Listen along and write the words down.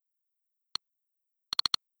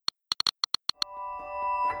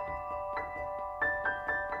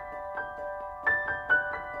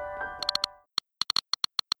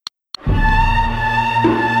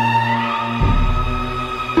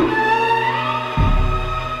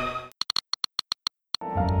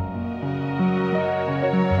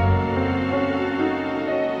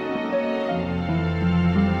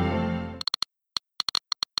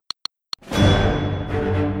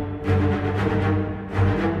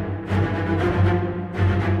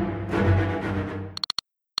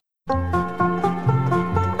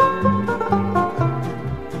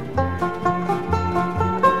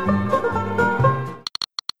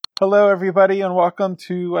Hello, everybody, and welcome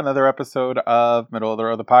to another episode of Middle of the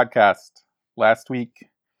Road, the podcast. Last week,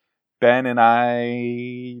 Ben and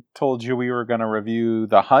I told you we were going to review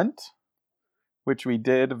The Hunt, which we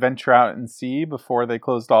did venture out and see before they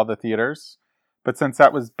closed all the theaters. But since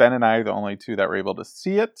that was Ben and I, the only two that were able to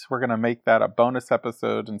see it, we're going to make that a bonus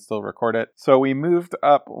episode and still record it. So we moved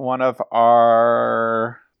up one of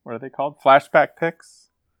our, what are they called? Flashback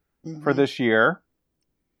picks for this year.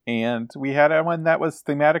 And we had one that was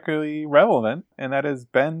thematically relevant, and that is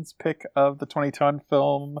Ben's pick of the 2010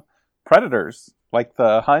 film Predators. Like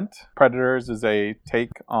The Hunt, Predators is a take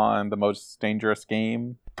on the Most Dangerous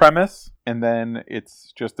Game premise, and then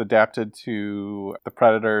it's just adapted to the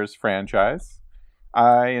Predators franchise.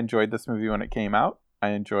 I enjoyed this movie when it came out. I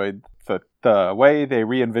enjoyed the way they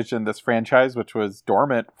re-envisioned this franchise, which was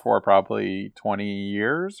dormant for probably 20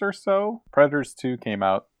 years or so. Predators 2 came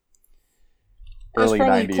out early 90s,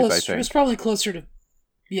 I think. It was probably closer to,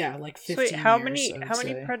 like 15 Wait, how many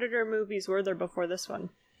say. Predator movies were there before this one?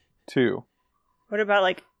 2. What about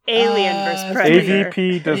like Alien vs. Predator?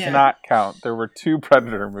 AVP does not count. There were 2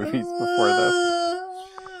 Predator movies before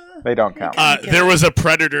this. They don't count. There was a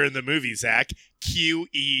Predator in the movie, Zach.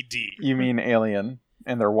 QED. You mean Alien,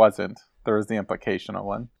 and there wasn't. There was the implication of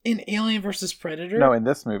one. In Alien vs. Predator? No, in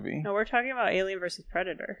this movie. No, we're talking about Alien vs.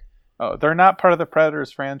 Predator. Oh, they're not part of the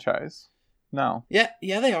Predators franchise. No. Yeah,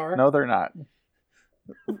 they are. No, they're not.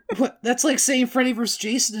 What? That's like saying Freddy vs.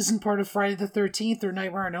 Jason isn't part of Friday the 13th or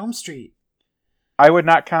Nightmare on Elm Street. I would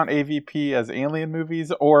not count AVP as Alien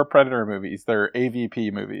movies or Predator movies. They're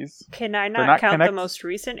AVP movies. Can I not count the most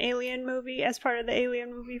recent Alien movie as part of the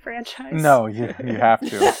Alien movie franchise? No, you have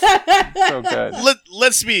to. So good.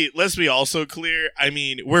 Let's be also clear. I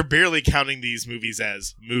mean, we're barely counting these movies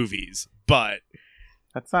as movies, but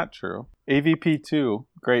that's not true. AVP 2,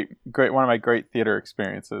 great, one of my great theater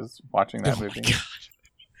experiences watching that movie.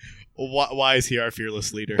 Why is he our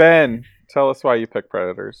fearless leader? Ben, tell us why you picked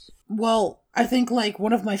Predators. Well, I think like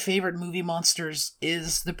one of my favorite movie monsters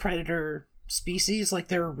is the Predator species. Like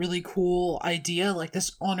they're a really cool idea, like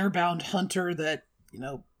this honor-bound hunter that,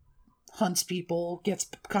 hunts people, gets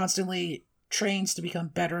constantly trains to become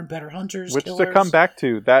better and better hunters, Which killers. To come back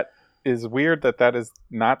to, that is weird that is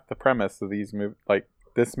not the premise of these movies. Like,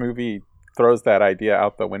 this movie throws that idea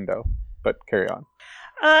out the window. But carry on.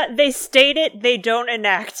 They state it, they don't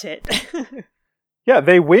enact it. Yeah,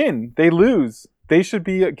 they win. They lose. They should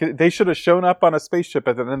have shown up on a spaceship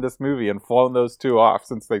at the end of this movie and flown those 2 off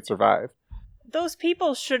since they survived. Those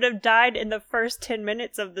people should have died in the first 10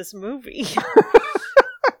 minutes of this movie.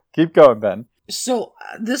 Keep going, Ben. So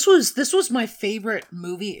this was my favorite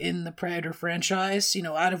movie in the Predator franchise,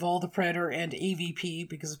 out of all the Predator and AVP,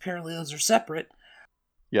 because apparently those are separate.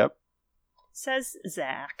 Yep. Says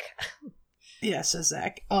Zach. Yeah, says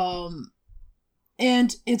Zach.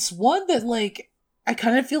 And it's one that, like, I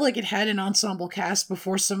kind of feel like it had an ensemble cast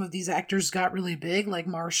before some of these actors got really big, like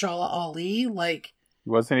Mahershala Ali, like... He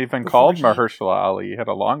wasn't even called Mahershala Ali. He had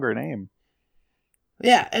a longer name.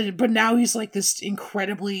 Yeah, but now he's, like, this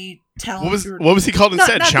incredibly talented... What was he called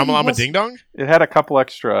instead? Shamalama Ding Dong? It had a couple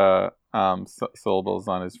extra syllables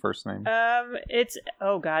on his first name. It's...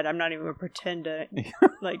 Oh, God, I'm not even going to pretend to,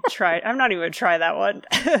 try... I'm not even going to try that one.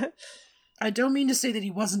 I don't mean to say that he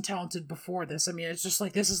wasn't talented before this. I mean, it's just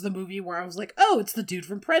like, this is the movie where I was like, oh, it's the dude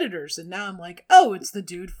from Predators. And now I'm like, oh, it's the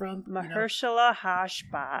dude from... Mahershala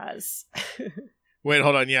Hashbaz. Wait,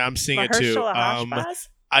 hold on. Yeah, I'm seeing it too.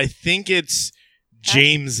 I think it's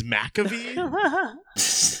James McAvee.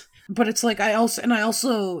 But it's like, I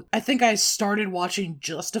think I started watching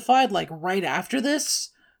Justified, like, right after this.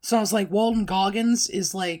 So I was like, Walton Goggins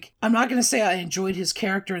is like, I'm not going to say I enjoyed his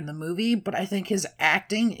character in the movie, but I think his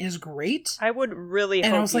acting is great. I would really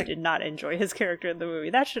hope you did not enjoy his character in the movie.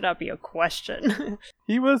 That should not be a question.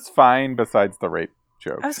 He was fine besides the rape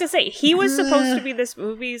jokes. I was going to say, he was supposed to be this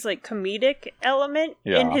movie's, like, comedic element.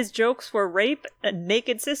 Yeah. And his jokes were rape, a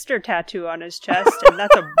naked sister tattoo on his chest, and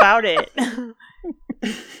that's about it.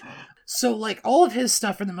 So, like, all of his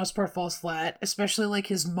stuff, for the most part, falls flat, especially, like,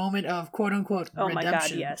 his moment of quote-unquote redemption. Oh my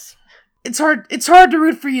God, yes. It's hard to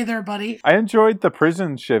root for you there, buddy. I enjoyed the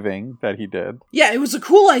prison shivving that he did. Yeah, it was a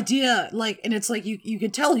cool idea, like, and it's like, you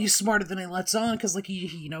can tell he's smarter than he lets on, because, like,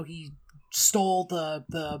 he stole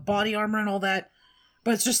the body armor and all that,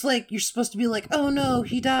 but it's just like, you're supposed to be like, oh no,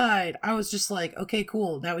 he died. I was just like, okay,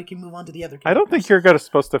 cool, now we can move on to the other characters. I don't think you're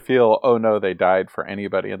supposed to feel, oh no, they died for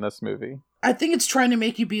anybody in this movie. I think it's trying to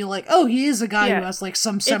make you be like, oh, he is a guy who has like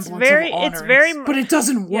some semblance of honor. But it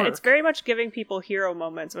doesn't work. Yeah, it's very much giving people hero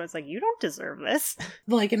moments when it's like, you don't deserve this.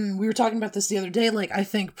 Like, and we were talking about this the other day, like, I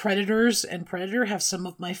think Predators and Predator have some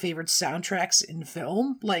of my favorite soundtracks in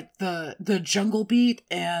film. Like, the Jungle Beat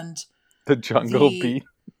and... The Jungle Beat?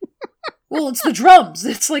 Well, it's the drums.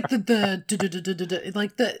 It's like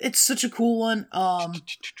it's such a cool one.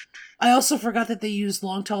 I also forgot that they used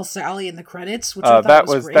Long Tall Sally in the credits, which I thought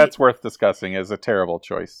was great. That's worth discussing as a terrible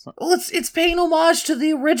choice. Well, it's paying homage to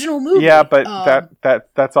the original movie. Yeah, but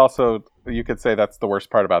that's also, you could say that's the worst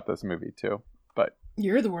part about this movie too. But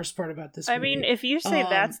you're the worst part about this movie. I mean, if you say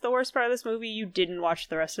that's the worst part of this movie, you didn't watch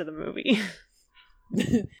the rest of the movie.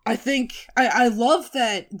 I think I love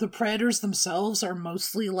that the Predators themselves are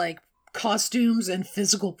mostly like costumes and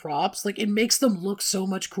physical props. Like, it makes them look so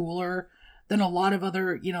much cooler than a lot of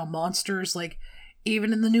other, monsters. Like,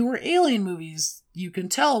 even in the newer Alien movies, you can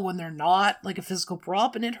tell when they're not like a physical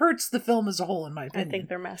prop, and it hurts the film as a whole, in my opinion. I think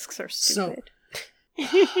their masks are stupid.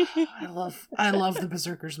 I love the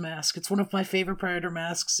Berserker's mask. It's one of my favorite Predator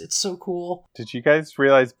masks. It's so cool. Did you guys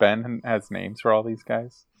realize Ben has names for all these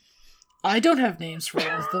guys? I don't have names for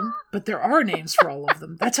all of them, but there are names for all of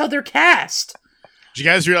them. That's how they're cast. Did you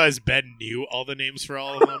guys realize Ben knew all the names for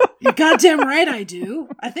all of them? You're goddamn right I do.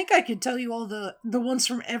 I think I could tell you all the ones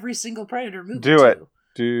from every single Predator movie. Do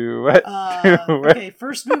it. Okay,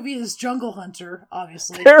 first movie is Jungle Hunter,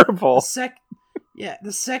 obviously. Terrible.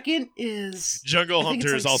 The second is... Jungle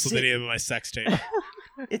Hunter is also the name of my sex tape.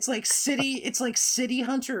 It's like City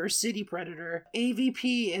Hunter or City Predator.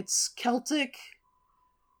 AVP, it's Celtic...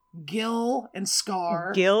 Gil and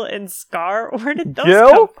Scar. Gil and Scar? Where did those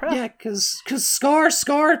come from? Yeah, because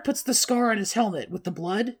Scar puts the scar on his helmet with the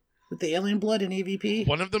blood, with the alien blood in AVP.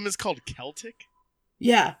 One of them is called Celtic?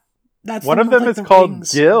 Yeah. That's one of them is called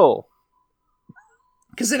rings. Gil.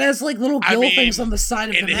 Because it has like little gill things on the side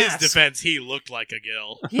of the mask. In his defense, he looked like a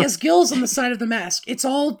gill. He has gills on the side of the mask. It's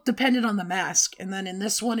all dependent on the mask. And then in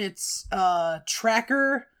this one, it's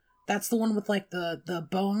Tracker. That's the one with like the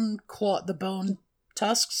bone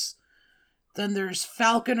tusks. Then there's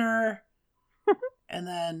Falconer, and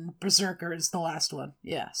then Berserker is the last one.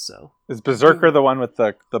 Yeah, so is Berserker the one with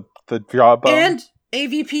the jawbone? And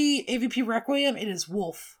AVP Requiem, it is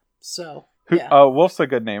Wolf. So Wolf's a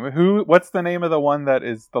good name. What's the name of the one that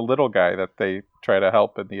is the little guy that they try to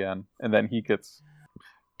help in the end, and then he gets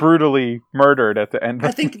brutally murdered at the end?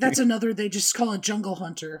 I think that's another. They just call it Jungle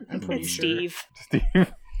Hunter. I'm pretty sure.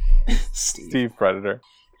 Steve Predator.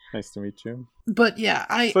 Nice to meet you. But yeah,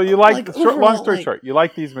 So you long story short, you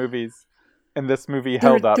like these movies, and this movie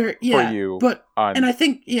held up for you. But I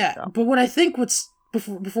think but what I think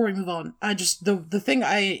before we move on, the thing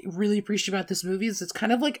I really appreciate about this movie is it's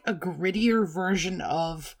kind of like a grittier version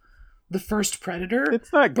of the first Predator.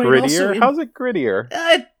 It's not grittier. How's it grittier?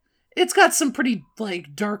 It's got some pretty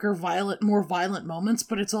like darker, more violent moments,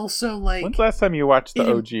 but it's also like. When's the last time you watched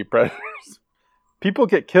the OG Predators? People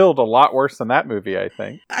get killed a lot worse than that movie, I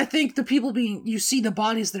think. I think the people you see the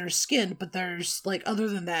bodies that are skinned, but there's, like, other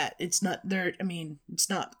than that, it's not there. I mean, it's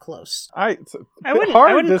not close. I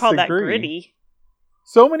wouldn't call that gritty.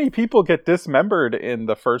 So many people get dismembered in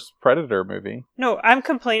the first Predator movie. No, I'm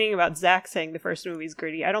complaining about Zach saying the first movie's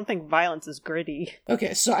gritty. I don't think violence is gritty.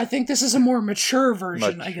 Okay, so I think this is a more mature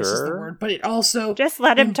version, I guess is the word. But it also just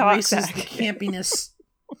let him talk, Zach. The campiness.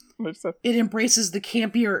 It embraces the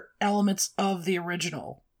campier elements of the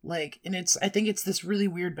original, like, and I think it's this really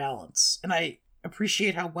weird balance, and I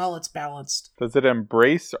appreciate how well it's balanced. Does it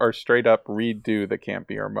embrace or straight up redo the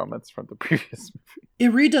campier moments from the previous movie?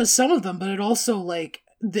 It redoes some of them, but it also like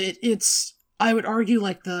I would argue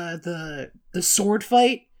like the sword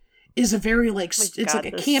fight is a very like it's like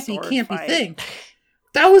a campy thing.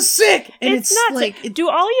 That was sick! And it's not like... Do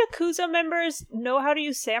all Yakuza members know how to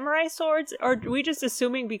use samurai swords? Or are we just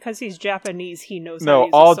assuming because he's Japanese, he knows how to use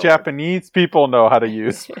a sword? No, all Japanese people know how to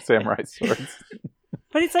use samurai swords.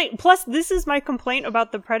 But it's like, plus this is my complaint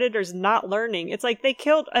about the Predators not learning. It's like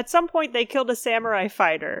at some point they killed a samurai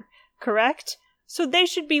fighter, correct? So they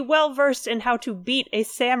should be well versed in how to beat a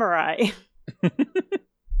samurai.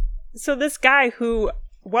 So this guy who...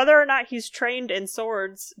 whether or not he's trained in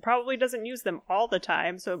swords, probably doesn't use them all the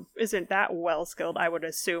time, so isn't that well skilled, I would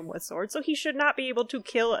assume, with swords. So he should not be able to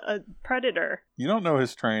kill a predator. You don't know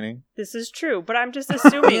his training. This is true, but I'm just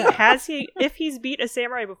assuming, if he's beat a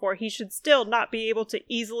samurai before, he should still not be able to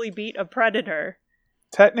easily beat a predator.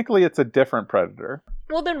 Technically, it's a different predator.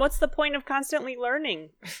 Well, then what's the point of constantly learning?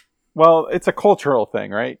 Well, it's a cultural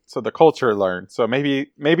thing, right? So the culture learned. So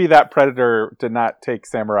maybe that predator did not take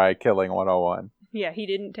Samurai Killing 101. Yeah, he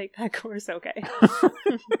didn't take that course, okay.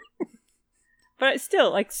 But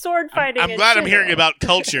still, like, sword fighting. I'm glad I'm hearing about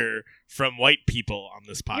culture from white people on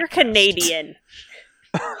this podcast. You're Canadian.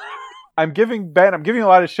 I'm giving a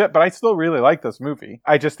lot of shit, but I still really like this movie.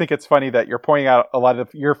 I just think it's funny that you're pointing out a lot of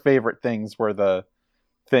your favorite things were the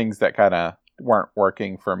things that kind of weren't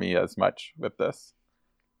working for me as much with this.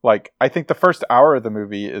 Like, I think the first hour of the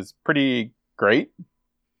movie is pretty great.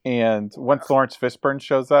 And once Lawrence Fishburne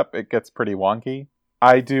shows up, it gets pretty wonky.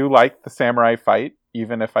 I do like the samurai fight,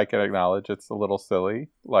 even if I can acknowledge it's a little silly,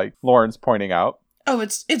 like Lauren's pointing out. Oh,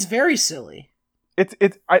 it's very silly.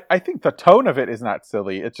 I think the tone of it is not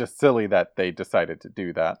silly. It's just silly that they decided to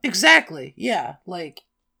do that. Exactly. Yeah. Like,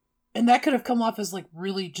 and that could have come off as like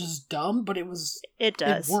really just dumb, but it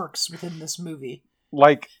works within this movie.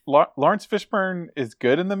 Like, Lawrence Fishburne is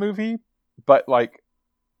good in the movie, but like,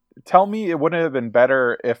 tell me it wouldn't have been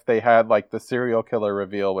better if they had like the serial killer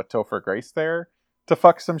reveal with Topher Grace there to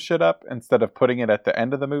fuck some shit up instead of putting it at the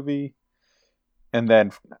end of the movie. And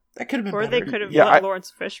then that could have been or better. They could have let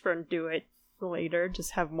Lawrence Fishburne do it later,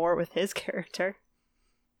 just have more with his character.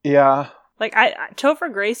 Yeah. Like,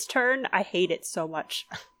 Topher Grace turn, I hate it so much.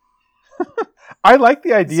 I like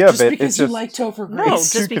the idea of it. Because you like Topher Grace. No,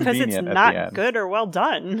 just because it's not good or well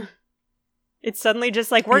done. It's suddenly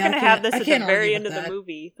just like, we're going to have this at the very end of the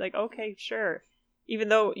movie. Like, okay, sure. Even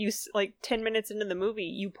though you, like, 10 minutes into the movie,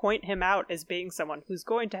 you point him out as being someone who's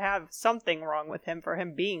going to have something wrong with him for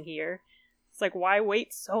him being here. It's like, why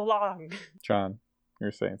wait so long? John,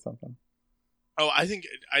 you're saying something. Oh, I think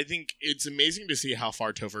it's amazing to see how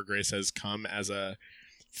far Topher Grace has come as a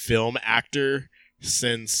film actor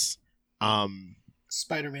since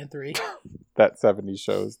Spider-Man 3. That 70s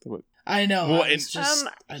shows. I know. Well, he's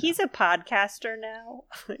a podcaster now.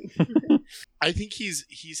 I think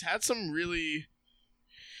he's had some really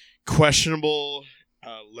questionable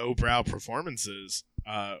lowbrow performances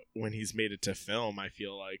when he's made it to film, I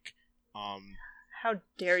feel like. How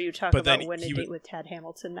dare you talk about Win a Date with Tad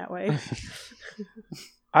Hamilton that way?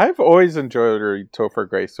 I've always enjoyed Topher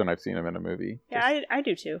Grace when I've seen him in a movie. Yeah, I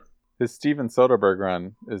do too. His Steven Soderbergh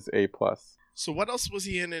run is A+. So what else was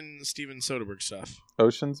he in Steven Soderbergh stuff?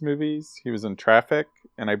 Ocean's movies. He was in Traffic,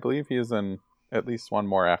 and I believe he was in at least one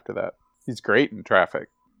more after that. He's great in Traffic.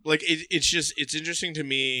 Like, it's interesting to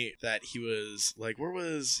me that he was, like, where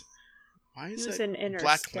was... Why is he was that in Interstellar.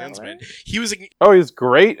 Black Klansman? He was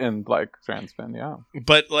great in Black Klansman, yeah.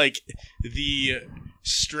 But, like, the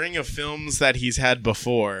string of films that he's had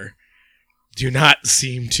before do not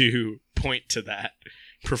seem to point to that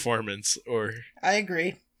performance or... I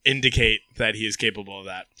agree. ...indicate that he is capable of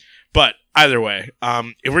that. But, either way,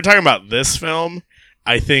 if we're talking about this film,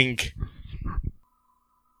 I think...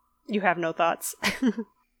 You have no thoughts.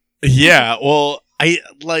 Yeah, well,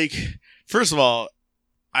 first of all,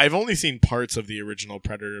 I've only seen parts of the original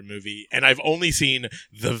Predator movie, and I've only seen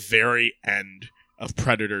the very end of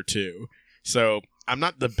Predator 2. So I'm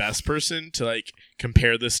not the best person to, like,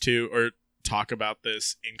 compare this to or talk about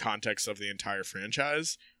this in context of the entire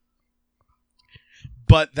franchise.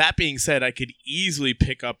 But that being said, I could easily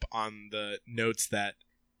pick up on the notes that,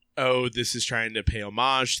 oh, this is trying to pay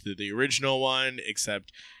homage to the original one,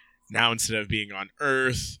 except now instead of being on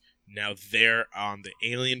Earth, now they're on the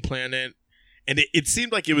alien planet. And it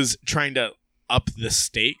seemed like it was trying to up the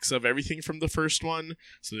stakes of everything from the first one.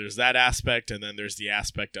 So there's that aspect, and then there's the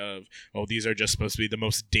aspect of, oh, these are just supposed to be the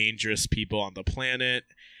most dangerous people on the planet.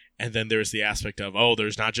 And then there's the aspect of, oh,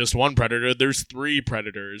 there's not just one predator, there's 3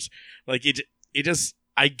 predators. Like, it just,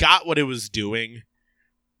 I got what it was doing.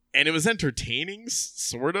 And it was entertaining,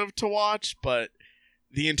 sort of, to watch, but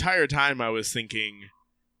the entire time I was thinking,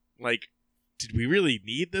 like, did we really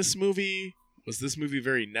need this movie? Was this movie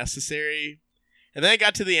very necessary? And then I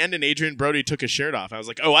got to the end and Adrian Brody took his shirt off. I was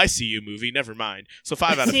like, oh, I see you, movie. Never mind. So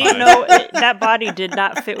 5 out of 5. No, that body did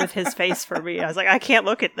not fit with his face for me. I was like, I can't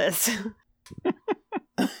look at this.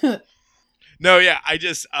 No, yeah. I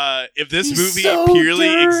just, if this movie so purely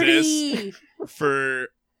dirty. exists for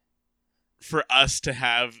us to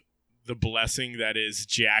have the blessing that is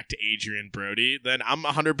jacked Adrian Brody, then I'm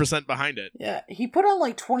 100% behind it. Yeah, he put on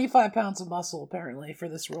like 25 pounds of muscle, apparently, for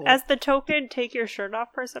this role. As the token take your shirt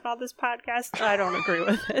off person on this podcast, I don't agree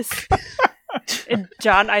with this. And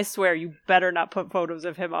John, I swear, you better not put photos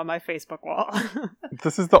of him on my Facebook wall.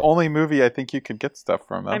 This is the only movie I think you could get stuff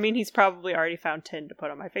from. I mean, he's probably already found 10 to put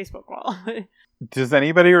on my Facebook wall. Does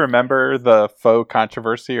anybody remember the faux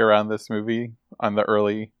controversy around this movie on the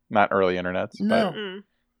not early internets? No. Mm.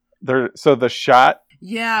 So the shot,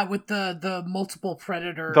 yeah, with the multiple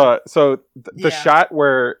predator. The shot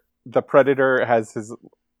where the predator has his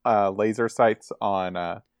laser sights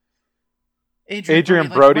on Adrian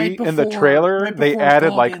like, Brody right in the before- trailer, right they before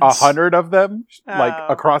added like Goggins. 100 of them, like Oh.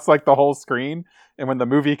 across like the whole screen. And when the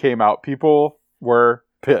movie came out, people were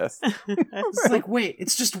pissed. It's like, wait,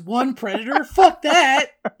 it's just one predator? Fuck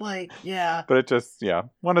that! Like, yeah. But it just,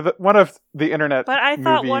 one of the internet. But I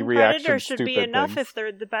thought movie one reaction predator should be stupid enough things. if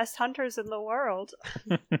they're the best hunters in the world.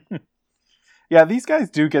 Yeah, these guys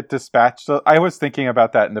do get dispatched. So I was thinking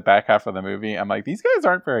about that in the back half of the movie. I'm like, these guys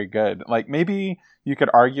aren't very good. Like, maybe you could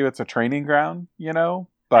argue it's a training ground,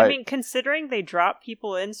 But I mean, considering they drop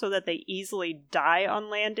people in so that they easily die on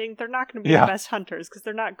landing, they're not going to be Yeah. the best hunters because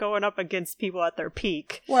they're not going up against people at their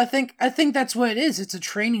peak. Well, I think that's what it is. It's a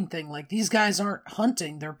training thing. Like, these guys aren't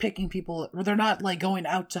hunting. They're picking people, or they're not, like, going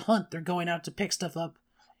out to hunt. They're going out to pick stuff up,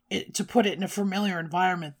 to put it in a familiar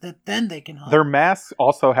environment that then they can hunt. their masks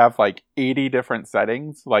also have like 80 different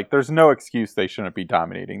settings. Like, there's no excuse they shouldn't be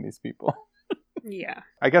dominating these people. Yeah.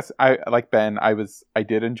 I guess I like Ben. I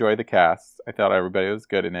did enjoy the cast. I thought everybody was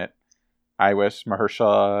good in it. I wish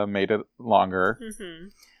Mahershala made it longer. Mm-hmm.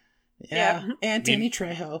 Yeah. Yeah. And Danny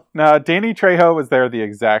Trejo. No, Danny Trejo was there the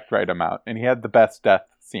exact right amount, and he had the best death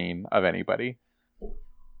scene of anybody.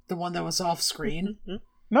 The one that was off screen.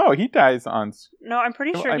 No, he dies on. No, I'm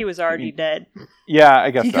pretty No, sure he was already dead. Yeah,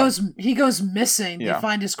 I guess He goes missing. Yeah. They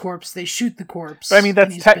find his corpse. They shoot the corpse. But I mean, and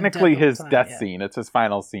that's he's been technically dead the whole his time, death yeah. scene. It's his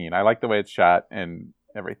final scene. I like the way it's shot and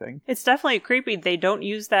everything. It's definitely creepy. They don't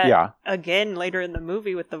use that Yeah. again later in the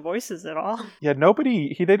movie with the voices at all. Yeah,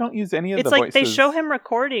 they don't use any of It's the like voices. they show him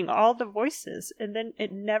recording all the voices and then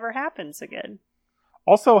it never happens again.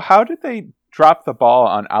 Also, how did they drop the ball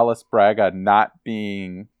on Alice Braga not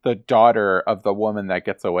being the daughter of the woman that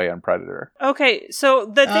gets away in Predator? Okay, so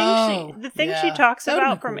the thing she yeah. talks That would've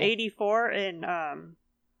about been from cool. '84 and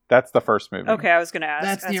That's the first movie. okay, I was gonna ask.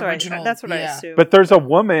 That's the what original, that's what I yeah. assumed. But there's a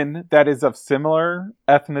woman that is of similar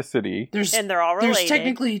ethnicity. and they're all related. There's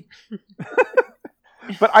technically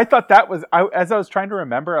But I thought that was, as I was trying to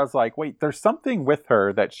remember, I was like, wait, there's something with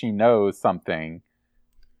her that she knows something.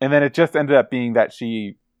 And then it just ended up being that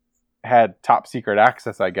she had top secret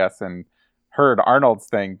access, I guess, and heard Arnold's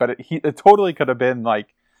thing. But it totally could have been like,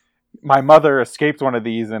 my mother escaped one of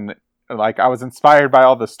these, and like I was inspired by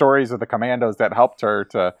all the stories of the commandos that helped her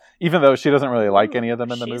to, even though she doesn't really like any of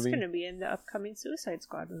them in the She's movie. going to be in the upcoming Suicide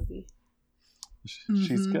Squad movie.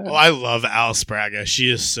 She's Mhm. good. Oh, I love Alice Braga. She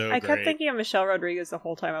is so I great. kept thinking of Michelle Rodriguez the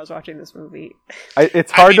whole time I was watching this movie.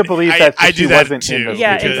 It's hard to believe that I she do that wasn't too in this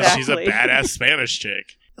Yeah, movie. because she's a exactly. badass Spanish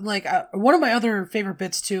chick. like one of my other favorite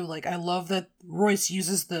bits too. Like, I love that Royce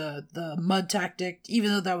uses the mud tactic, even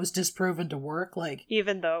though that was disproven to work. Like,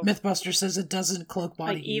 Even though, MythBuster says it doesn't cloak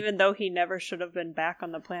body like, heat. even though he never should have been back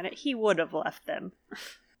on the planet, he would have left them.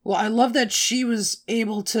 Well, I love that she was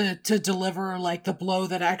able to deliver like the blow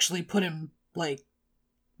that actually put him, like,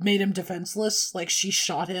 made him defenseless. Like, she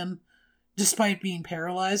shot him despite being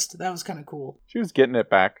paralyzed. That was kind of cool. She was getting it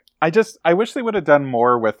back. I wish they would have done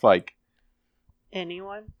more with like,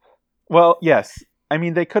 Anyone? well, yes. I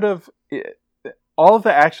mean, they could have, all of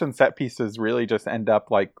the action set pieces really just end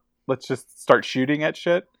up like, let's just start shooting at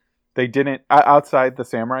shit. They didn't, outside the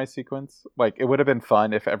samurai sequence, like, it would have been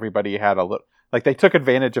fun if everybody had a little, like, they took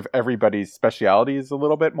advantage of everybody's specialities a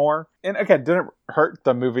little bit more. And again, didn't hurt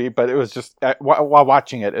the movie, but it was just, while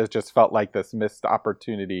watching it, it just felt like this missed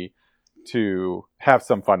opportunity to have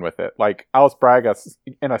some fun with it. Like, Alice Braga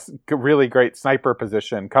in a really great sniper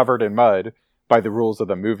position, covered in mud by the rules of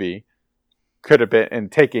the movie, could have been, and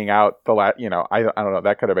taking out the I don't know,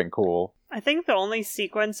 that could have been cool. I think the only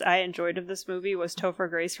sequence I enjoyed of this movie was Topher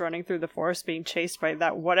Grace running through the forest being chased by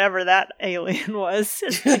that whatever that alien was.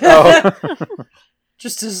 Oh.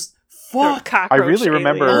 Just as Or fuck. I cockroach really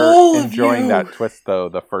remember alien. All of enjoying you. that twist, though,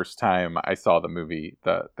 the first time I saw the movie,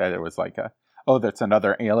 that it was like that's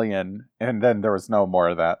another alien, and then there was no more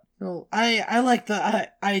of that. Well, I like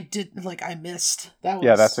I missed that. Was,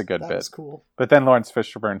 Yeah, that's a good that bit. was cool. But then Lawrence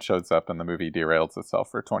Fishburne shows up, and the movie derails itself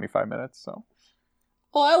for 25 minutes. So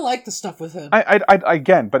Well, I like the stuff with him. I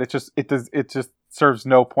again, but it just serves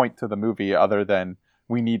no point to the movie other than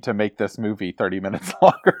we need to make this movie 30 minutes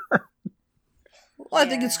longer. Well, I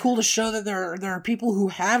think it's Yeah. cool to show that there are people who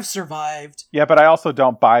have survived. Yeah, but I also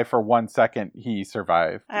don't buy for 1 second he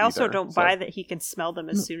survived. I also either, don't so. buy that he can smell them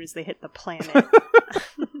as soon as they hit the planet.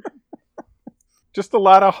 Just a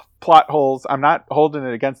lot of plot holes. I'm not holding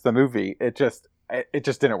it against the movie. It just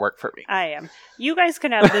didn't work for me. I am. You guys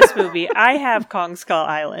can have this movie. I have Kong Skull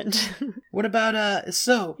Island. What about Yes.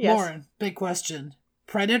 Lauren, big question.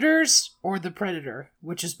 Predators or The Predator?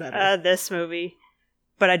 Which is better? This movie.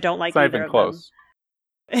 But I don't like It's not either even of close.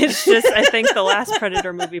 It's just, I think the last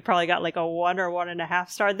Predator movie probably got like a 1 or 1.5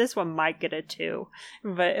 star. This one might get a 2.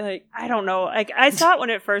 But like, I don't know. Like, I saw it when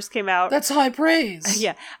it first came out. That's high praise.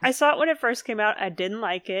 Yeah. I saw it when it first came out. I didn't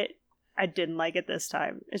like it. I didn't like it this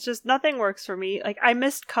time. It's just nothing works for me. Like, I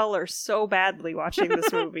missed color so badly watching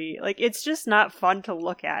this movie. Like, it's just not fun to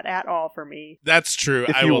look at all for me. That's true.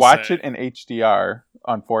 If you watch it in HDR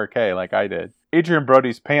on 4K like I did, Adrian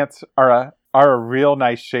Brody's pants are a real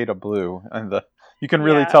nice shade of blue, and you can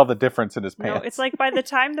really tell the difference in his pants. No, it's like by the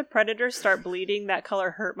time the predators start bleeding, that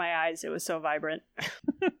color hurt my eyes. It was so vibrant.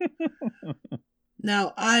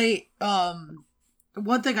 Now,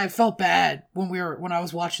 one thing I felt bad when I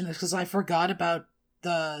was watching this, because I forgot about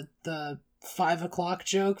the 5 o'clock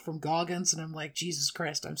joke from Goggins, and I'm like, Jesus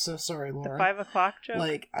Christ, I'm so sorry, Laura. The 5 o'clock joke?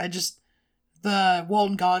 Like, the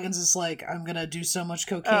Walton Goggins is like, I'm gonna do so much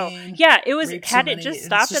cocaine. Oh, yeah, it was, had so it just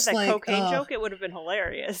stopped at that cocaine joke, it would have been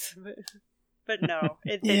hilarious. But no,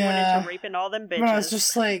 it went into raping all them bitches. But I was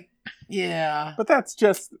just like, yeah. But that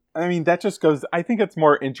just goes, I think it's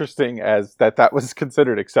more interesting as that was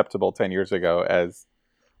considered acceptable 10 years ago, as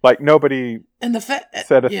like nobody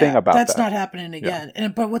said a thing about that. That's not happening again. Yeah.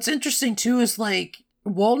 But what's interesting too is like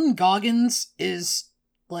Walton Goggins is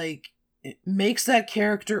like, it makes that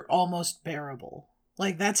character almost bearable.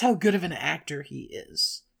 Like, that's how good of an actor he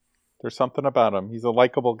is. There's something about him. He's a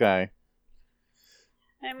likable guy.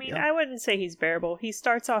 I mean, I wouldn't say he's bearable. He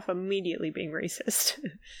starts off immediately being racist.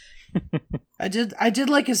 I did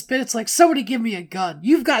like his bit. It's like, somebody give me a gun.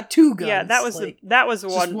 You've got 2 guns. Yeah, that was like,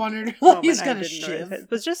 one wondered, moment he's I got a didn't shiv. notice.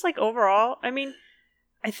 But just like overall, I mean,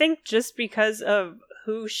 I think just because of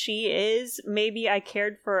who she is, maybe I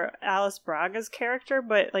cared for Alice Braga's character,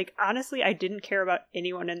 but like honestly, I didn't care about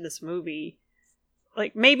anyone in this movie.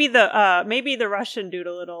 Like maybe the Russian dude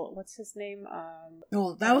a little. What's his name?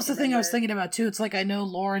 Well, that was the thing I was thinking about too. It's like, I know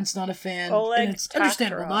Lauren's not a fan, Oleg and it's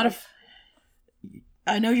understandable.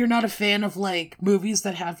 I know you're not a fan of like movies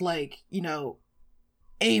that have like, you know,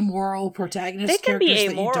 amoral protagonists. They can be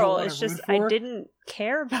amoral. It's just I didn't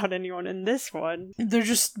care about anyone in this one.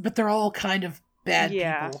 But they're all kind of bad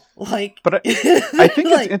people. Like, but I think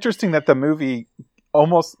it's interesting that the movie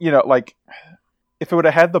almost, you know, like, if it would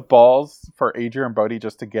have had the balls for Adrian Brody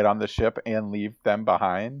just to get on the ship and leave them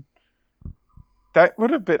behind, that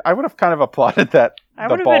would have been, I would have kind of applauded that. I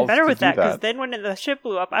would have been better with that, because then when the ship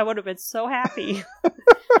blew up, I would have been so happy.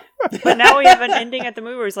 But now we have an ending at the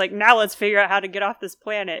movie where it's like, now let's figure out how to get off this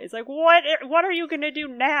planet. It's like, what are you going to do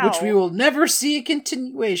now? Which we will never see a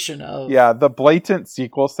continuation of. Yeah, the blatant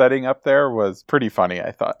sequel setting up there was pretty funny,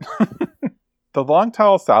 I thought. The Long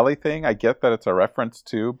Tall Sally thing, I get that it's a reference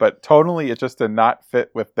to, but tonally it just did not fit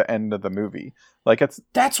with the end of the movie. Like,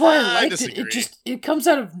 that's why I liked it. It comes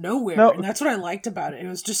out of nowhere, and that's what I liked about it. It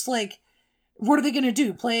was just like, what are they going to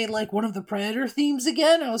do? Play like one of the Predator themes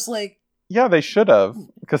again? I was like, yeah, they should have,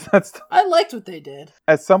 because I liked what they did.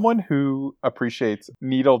 As someone who appreciates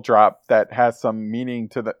needle drop that has some meaning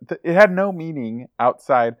to it had no meaning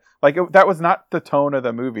outside. Like, that was not the tone of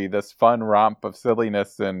the movie, this fun romp of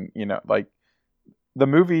silliness, and, you know, like, the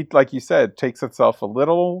movie, like you said, takes itself a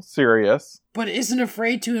little serious. But isn't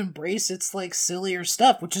afraid to embrace its, like, sillier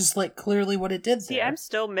stuff, which is, like, clearly what it did. See, I'm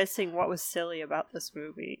still missing what was silly about this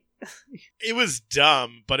movie. It was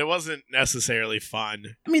dumb, but it wasn't necessarily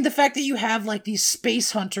fun. I mean, the fact that you have, like, these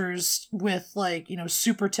space hunters with, like, you know,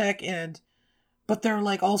 super tech but they're,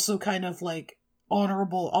 like, also kind of, like, honor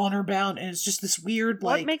bound, and it's just this weird,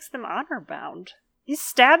 like... What makes them honor bound? He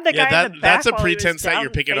stabbed the guy in the back. That's a pretense that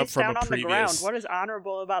you're picking up from a previous. What is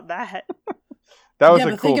honorable about that? That was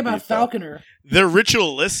but think about Falconer. They're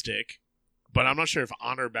ritualistic, but I'm not sure if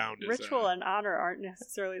honor bound is. Ritual and honor aren't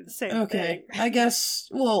necessarily the same thing. Okay, I guess.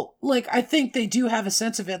 Well, like, I think they do have a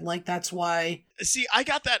sense of it. Like, that's why. See, I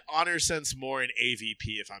got that honor sense more in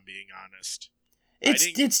AVP, if I'm being honest.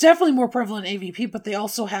 It's definitely more prevalent in AVP, but they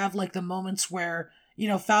also have like the moments where, you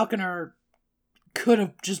know, Falconer could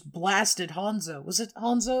have just blasted Hanzo. Was it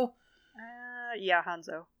Hanzo? Yeah,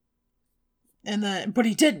 Hanzo. But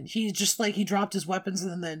he didn't. He just, like, he dropped his weapons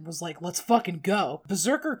and then was like, let's fucking go.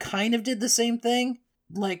 Berserker kind of did the same thing.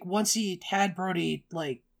 Like, once he had Brody,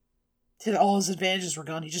 like, all his advantages were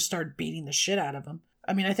gone, he just started beating the shit out of him.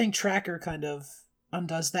 I mean, I think Tracker kind of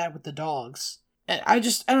undoes that with the dogs. And I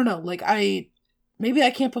don't know, like, maybe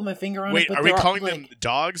I can't put my finger on it, but are we calling them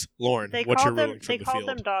dogs? Lauren, what's your ruling from the field? They called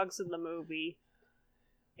them dogs in the movie.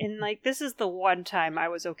 And, like, this is the one time I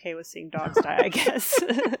was okay with seeing dogs die, I guess.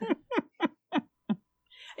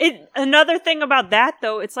 Another thing about that,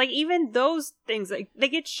 though, it's like, even those things, like, they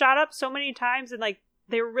get shot up so many times, and, like,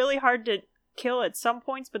 they're really hard to kill at some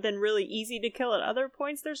points, but then really easy to kill at other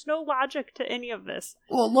points. There's no logic to any of this.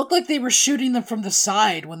 Well, it looked like they were shooting them from the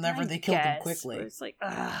side whenever they killed them quickly. It's like,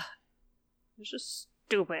 it's just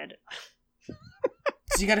stupid.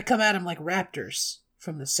 So you gotta come at them like raptors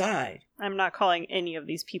from the side. I'm not calling any of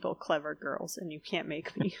these people clever girls, and you can't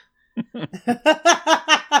make me.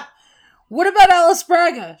 What about Alice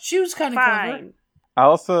Braga? She was kind of clever.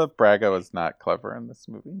 Alice Braga was not clever in this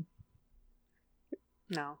movie.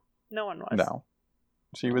 No one was. No.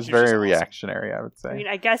 She was very reactionary, I would say. I mean,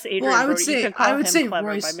 I guess Adrian Brody, you could call him clever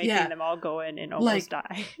Royce, by making them all go in and almost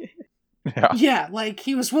die. Yeah, like,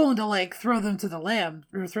 he was willing to, like, throw them to the lamb,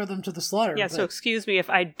 or throw them to the slaughter. Yeah, so excuse me if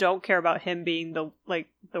I don't care about him being the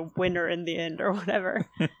winner in the end, or whatever.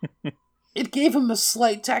 It gave him a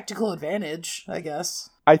slight tactical advantage, I guess.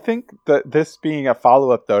 I think that this being a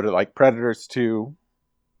follow-up, though, to, like, Predators 2,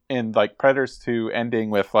 and, like, Predators 2 ending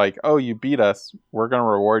with, like, oh, you beat us, we're gonna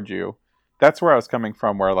reward you. That's where I was coming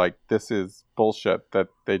from, where, like, this is bullshit, that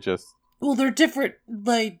they just... Well, they're different.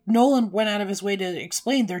 Like, Nolan went out of his way to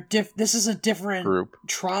explain this is a different group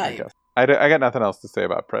tribe. I got nothing else to say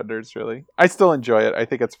about Predators, really. I still enjoy it. I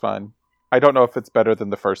think it's fun. I don't know if it's better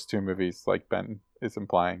than the first two movies, like Ben is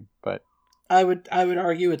implying, but... I would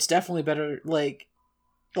argue it's definitely better. Like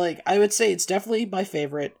I would say it's definitely my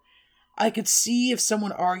favorite. I could see if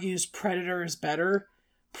someone argues Predator is better.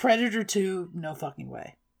 Predator 2, no fucking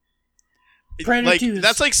way. Predator 2 is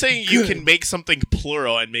that's like saying good. You can make something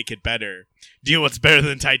plural and make it better. Do you know what's better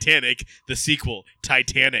than Titanic? The sequel,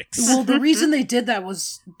 Titanics. Well, the reason they did that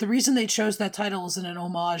was... The reason they chose that title was in an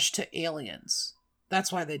homage to Aliens.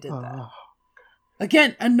 That's why they did that.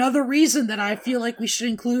 Again, another reason that I feel like we should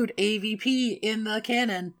include AVP in the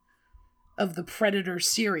canon of the Predator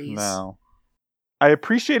series. No. I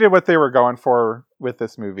appreciated what they were going for with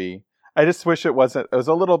this movie. I just wish it was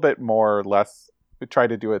a little bit more or less... It tried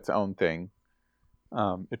to do its own thing.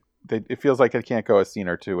 It feels like it can't go a scene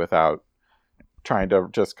or two without trying to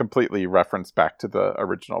just completely reference back to the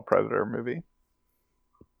original Predator movie,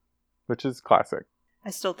 which is classic.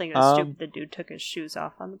 I still think it's stupid the dude took his shoes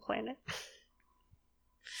off on the planet.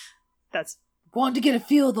 That's wanted to get a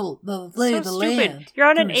feel of the lay of the land. You're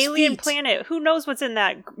on an alien planet. Who knows what's in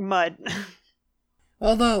that mud?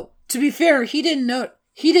 Although, to be fair, he didn't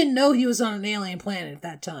know he was on an alien planet at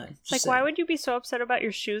that time. Like, why would you be so upset about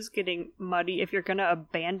your shoes getting muddy if you're going to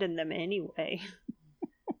abandon them anyway?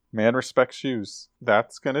 Man respects shoes.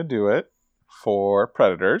 That's going to do it for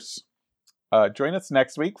Predators. Join us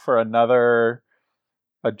next week for another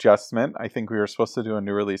adjustment. I think we were supposed to do a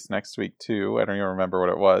new release next week, too. I don't even remember what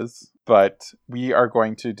it was. But we are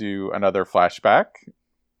going to do another flashback.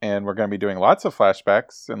 And we're going to be doing lots of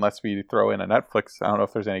flashbacks unless we throw in a Netflix. I don't know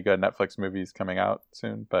if there's any good Netflix movies coming out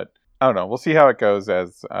soon, but I don't know. We'll see how it goes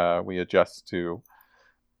as we adjust to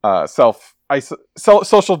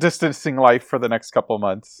social distancing life for the next couple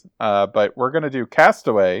months. But we're going to do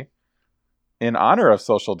Castaway in honor of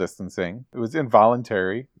social distancing. It was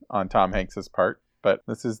involuntary on Tom Hanks's part, but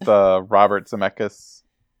this is the Robert Zemeckis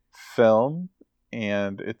film,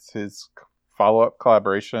 and it's his follow-up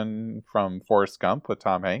collaboration from Forrest Gump with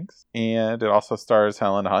Tom Hanks, and it also stars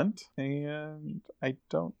Helen Hunt, and a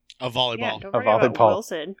volleyball. Yeah, don't forget about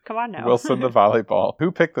Wilson. Come on now. Wilson the volleyball.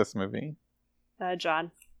 Who picked this movie?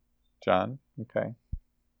 John. John? Okay.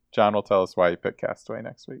 John will tell us why he picked Castaway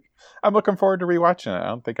next week. I'm looking forward to rewatching it. I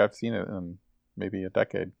don't think I've seen it in maybe a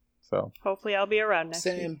decade, so... Hopefully I'll be around next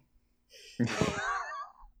week.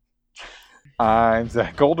 I'm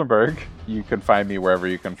Zach Goldenberg. You can find me wherever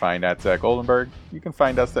you can find at Zach Goldenberg. You can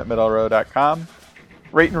find us at middlerow.com.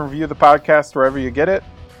 Rate and review the podcast wherever you get it.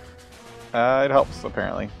 It helps,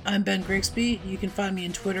 apparently. I'm Ben Grigsby. You can find me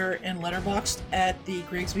on Twitter and Letterboxd at the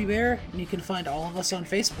Grigsby Bear. And you can find all of us on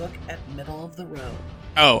Facebook at Middle of the Row.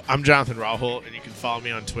 Oh, I'm Jonathan Rahul, and you can follow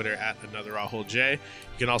me on Twitter at Another Rahul J. You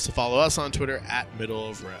can also follow us on Twitter at Middle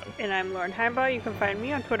of Row. And I'm Lauren Heimbaugh. You can find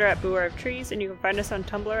me on Twitter at Beware of Trees, and you can find us on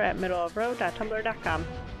Tumblr at middleofrow.tumblr.com.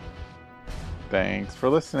 Thanks for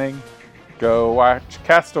listening. Go watch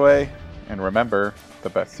Castaway, and remember, the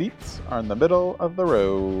best seats are in the middle of the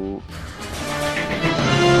row.